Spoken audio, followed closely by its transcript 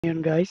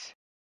Ngayon guys,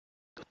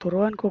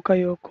 tuturuan ko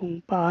kayo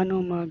kung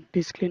paano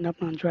mag-disk cleanup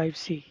ng Drive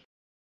C.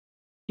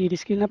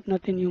 I-disk cleanup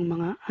natin yung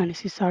mga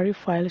unnecessary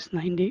files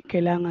na hindi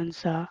kailangan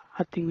sa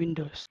ating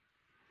Windows.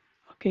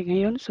 Okay,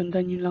 ngayon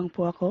sundan nyo lang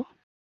po ako.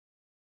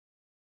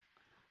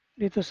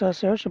 Dito sa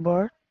search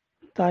bar,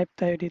 type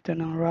tayo dito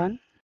ng run.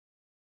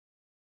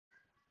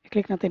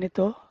 I-click natin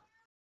ito,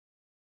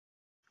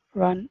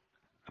 run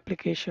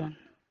application.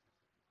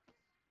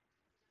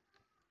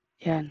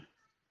 Yan.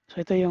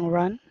 So ito yung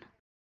run.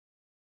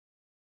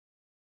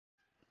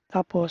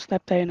 Tapos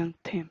type tayo ng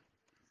temp.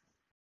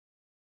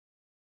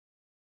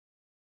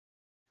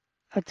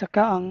 At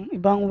saka ang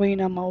ibang way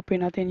na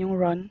ma-open natin yung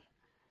run,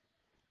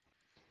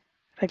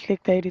 right-click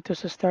tayo dito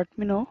sa start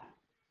menu,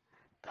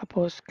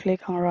 tapos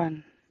click ang run.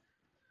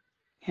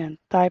 Yan,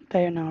 type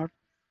tayo ng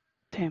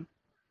temp.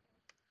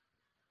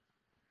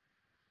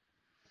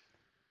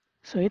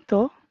 So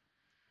ito,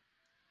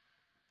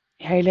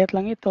 i-highlight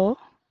lang ito,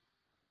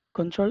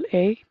 Control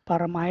A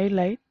para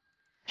ma-highlight,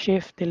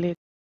 Shift Delete.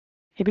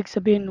 Ibig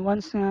sabihin,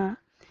 once na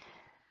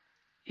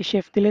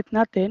i-Shift Delete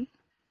natin,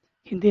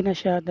 hindi na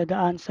siya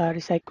dadaan sa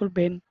recycle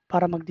bin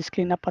para mag-disk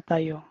cleanup pa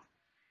tayo.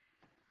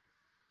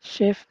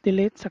 Shift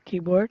Delete sa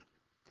keyboard,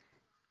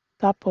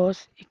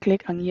 tapos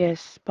i-click ang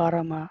Yes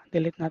para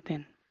ma-delete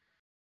natin.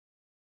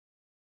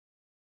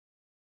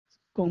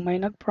 Kung may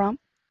nag-prompt,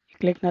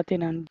 i-click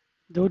natin ang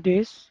Do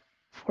this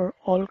for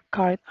all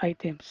cart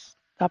items.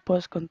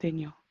 Tapos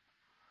continue.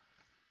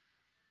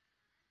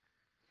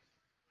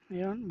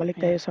 Ngayon, balik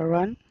tayo sa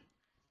run.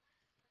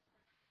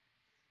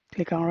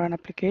 Click ang run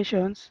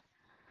applications.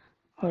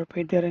 Or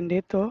pwede rin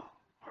dito,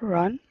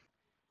 run.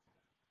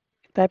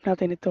 I-type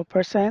natin ito,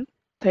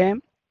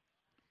 %temp,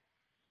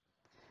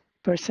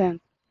 %.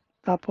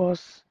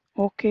 Tapos,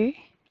 okay.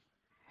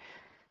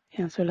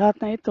 Yan, so lahat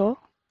na ito,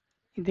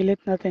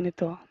 i-delete natin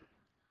ito.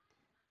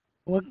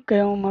 Huwag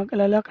kayong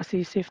mag-alala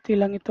kasi safety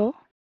lang ito.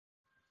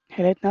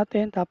 Highlight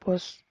natin,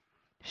 tapos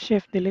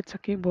shift delete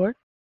sa keyboard.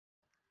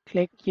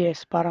 Click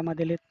yes para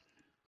ma-delete.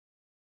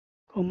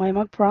 Kung may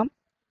mag-prompt,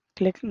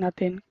 click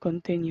natin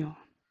continue.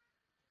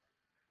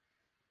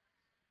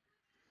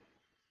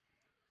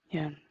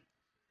 Yan.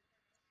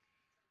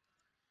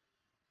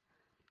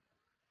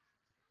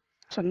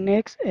 So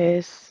next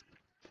is,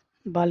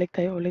 balik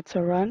tayo ulit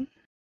sa run.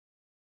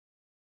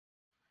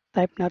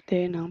 Type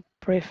natin ang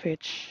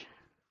Prefetch.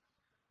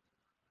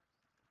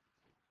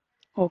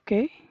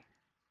 Okay.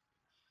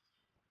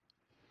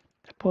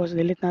 Tapos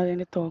delete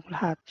natin ito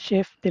lahat.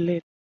 Shift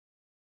delete.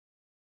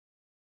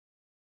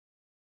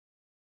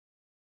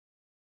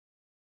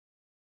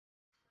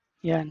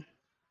 Yan.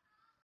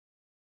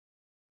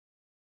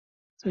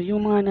 So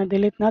yung mga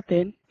na-delete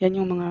natin, yan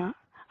yung mga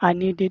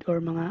unneeded or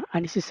mga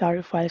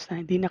unnecessary files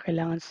na hindi na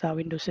kailangan sa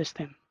Windows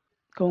system.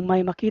 Kung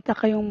may makita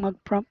kayong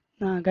mag-prompt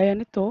na gaya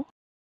nito,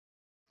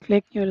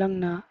 click nyo lang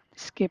na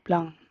skip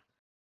lang.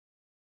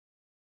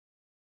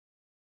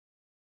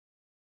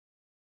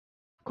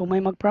 Kung may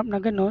mag-prompt na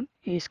ganun,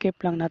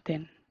 i-skip lang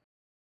natin.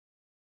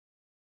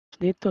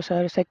 Dito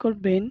sa recycle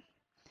bin,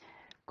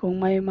 kung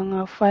may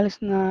mga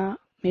files na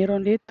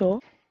mayroon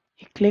dito,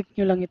 i-click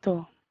nyo lang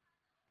ito.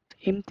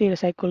 Empty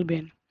recycle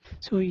bin.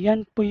 So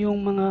yan po yung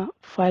mga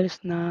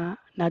files na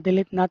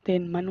na-delete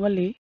natin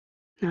manually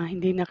na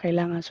hindi na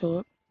kailangan.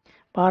 So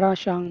para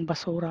siyang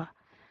basura.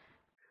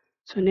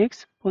 So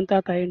next,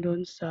 punta tayo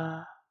doon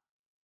sa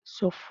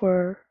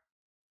software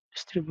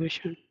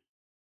distribution.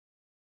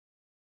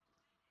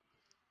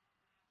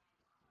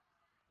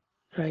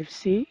 Drive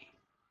C,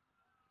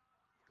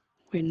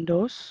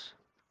 Windows.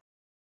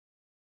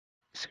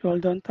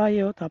 Scroll down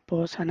tayo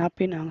tapos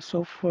hanapin ang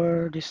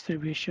software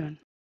distribution.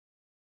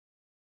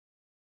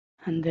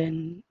 And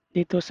then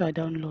dito sa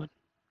download.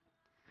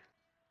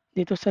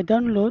 Dito sa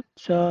download,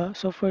 sa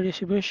software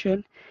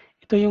distribution,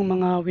 ito yung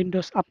mga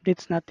Windows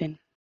updates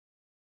natin.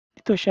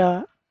 Dito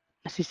siya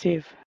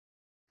nasisave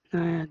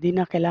na di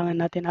na kailangan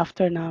natin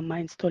after na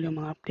ma-install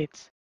yung mga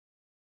updates.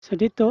 So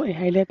dito,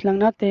 i-highlight lang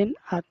natin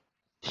at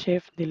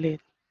shift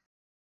delete.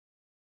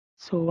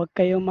 So wag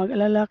kayong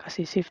mag-alala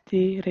kasi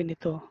safety rin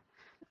ito.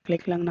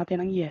 Click lang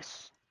natin ang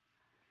yes.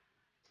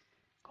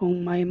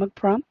 Kung may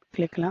mag-prompt,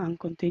 click lang ang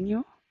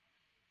continue.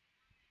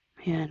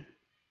 Ayan.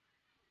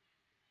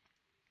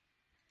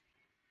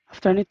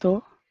 After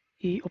nito,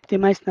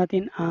 i-optimize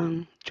natin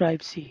ang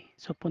Drive C.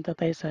 So punta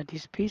tayo sa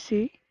this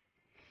PC.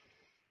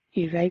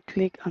 I-right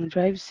click ang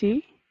Drive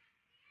C.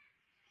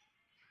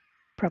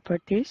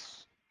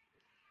 Properties.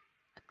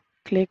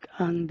 Click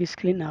ang Disk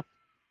Cleanup.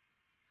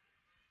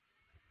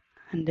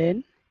 And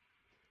then,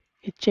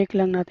 i-check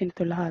lang natin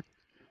ito lahat.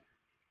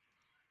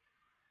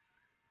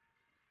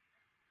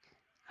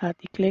 At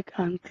i-click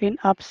ang Clean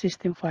Up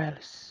System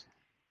Files.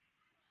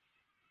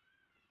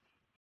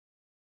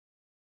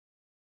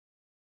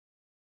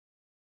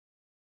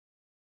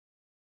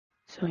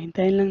 So,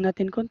 hintayin lang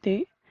natin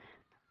konti.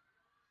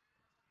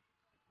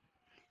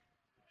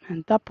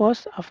 And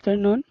tapos, after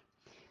nun,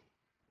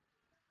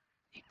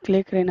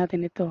 i-click rin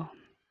natin ito.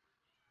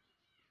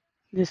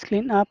 This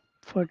clean up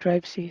for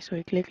Drive C. So,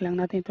 i-click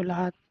lang natin ito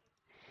lahat.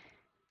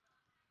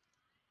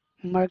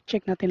 Mark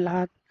check natin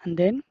lahat and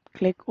then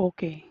click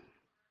OK.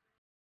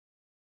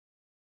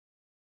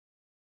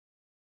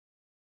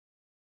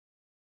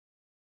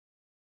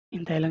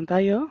 Hintay lang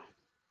tayo.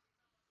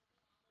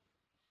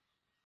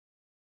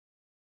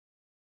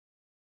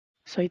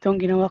 So itong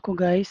ginawa ko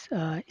guys,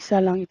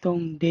 isa lang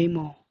itong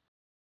demo.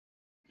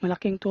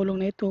 Malaking tulong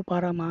na ito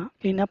para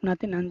ma-clean up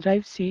natin ang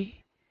drive C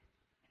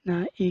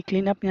na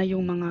i-clean up niya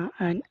yung mga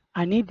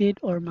unneeded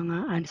or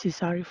mga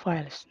unnecessary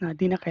files na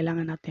di na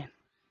kailangan natin.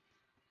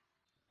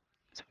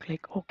 So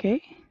click OK.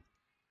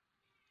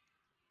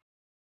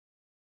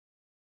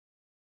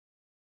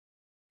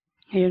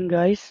 Ngayon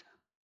guys,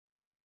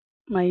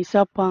 may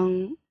isa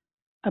pang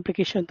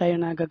application tayo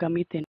na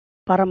gagamitin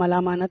para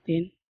malaman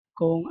natin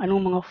kung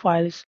anong mga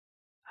files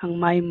ang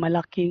may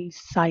malaking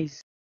size.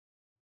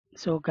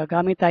 So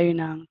gagamit tayo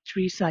ng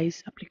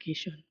Treesize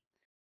application.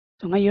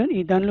 So ngayon,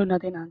 i-download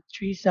natin ang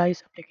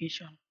Treesize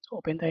application.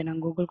 So open tayo ng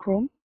Google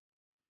Chrome.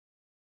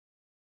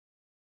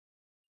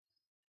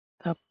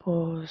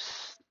 Tapos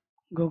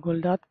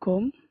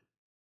google.com.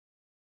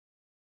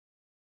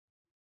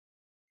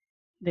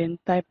 Then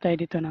type tayo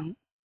dito ng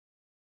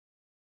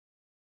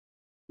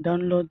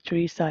download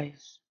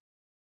Treesize.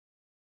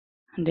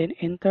 And then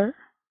enter.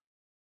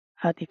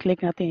 At i-click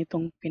natin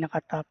itong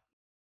pinaka-top.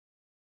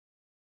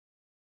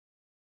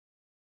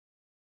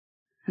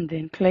 And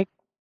then click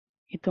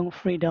itong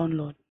free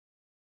download.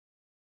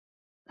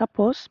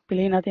 Tapos,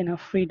 piliin natin ang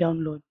free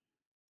download.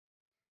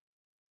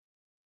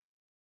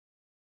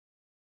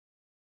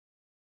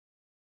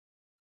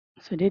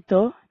 So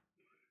dito,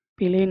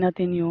 piliin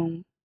natin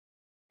yung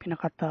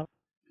pinaka-top.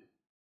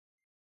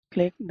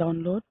 Click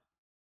download.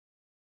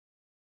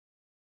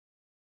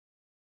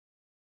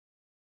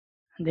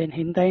 And then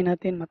hintayin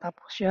natin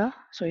matapos siya.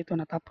 So ito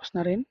natapos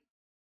na rin.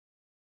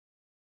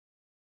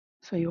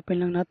 So i-open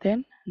lang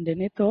natin. And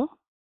then ito,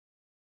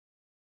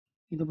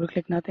 i-double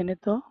click natin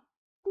ito.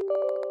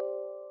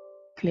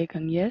 Click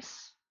ang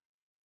yes.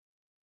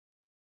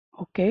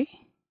 Okay.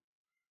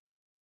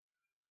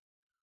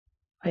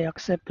 I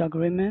accept the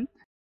agreement.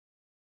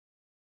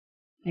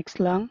 Next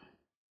lang.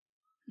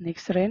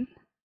 Next rin.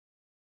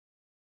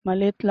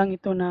 Maliit lang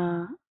ito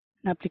na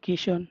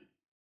application.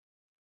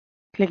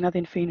 Click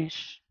natin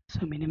finish.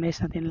 So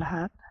minimize natin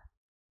lahat.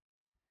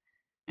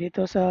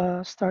 Dito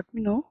sa start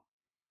menu,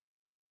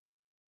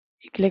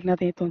 i-click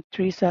natin itong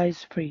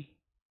Treesize free.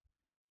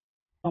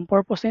 Ang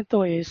purpose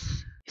nito is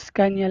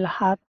scan niya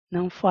lahat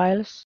ng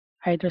files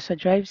either sa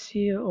drive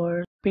C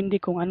or pindi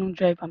kung anong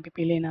drive ang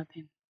pipili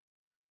natin.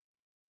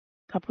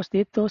 Tapos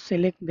dito,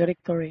 select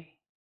directory.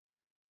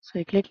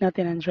 So i-click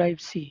natin ang drive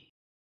C.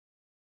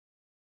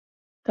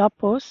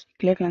 Tapos,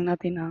 i-click lang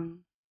natin ang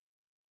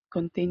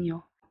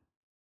continue.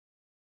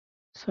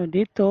 So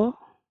dito,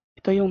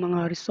 ito yung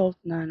mga result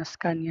na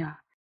na-scan niya.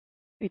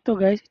 Ito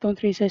guys, itong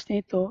Treesize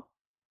na ito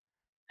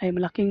ay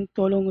malaking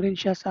tulong rin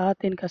siya sa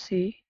atin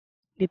kasi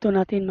dito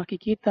natin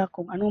makikita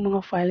kung anong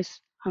mga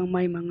files ang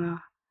may mga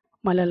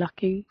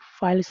malalaking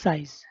file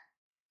size.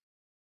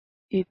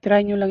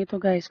 I-try nyo lang ito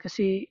guys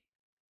kasi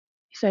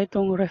isa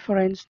itong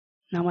reference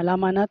na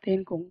malaman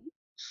natin kung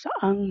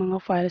saang mga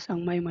files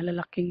ang may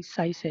malalaking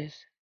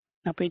sizes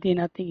na pwede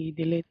nating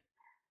i-delete.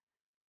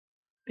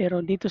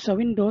 Pero dito sa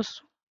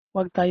Windows,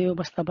 huwag tayo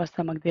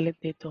basta-basta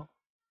mag-delete dito.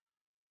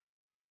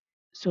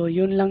 So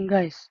yun lang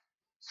guys.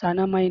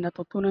 Sana may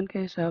natutunan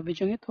kayo sa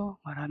video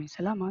ito. Maraming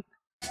salamat.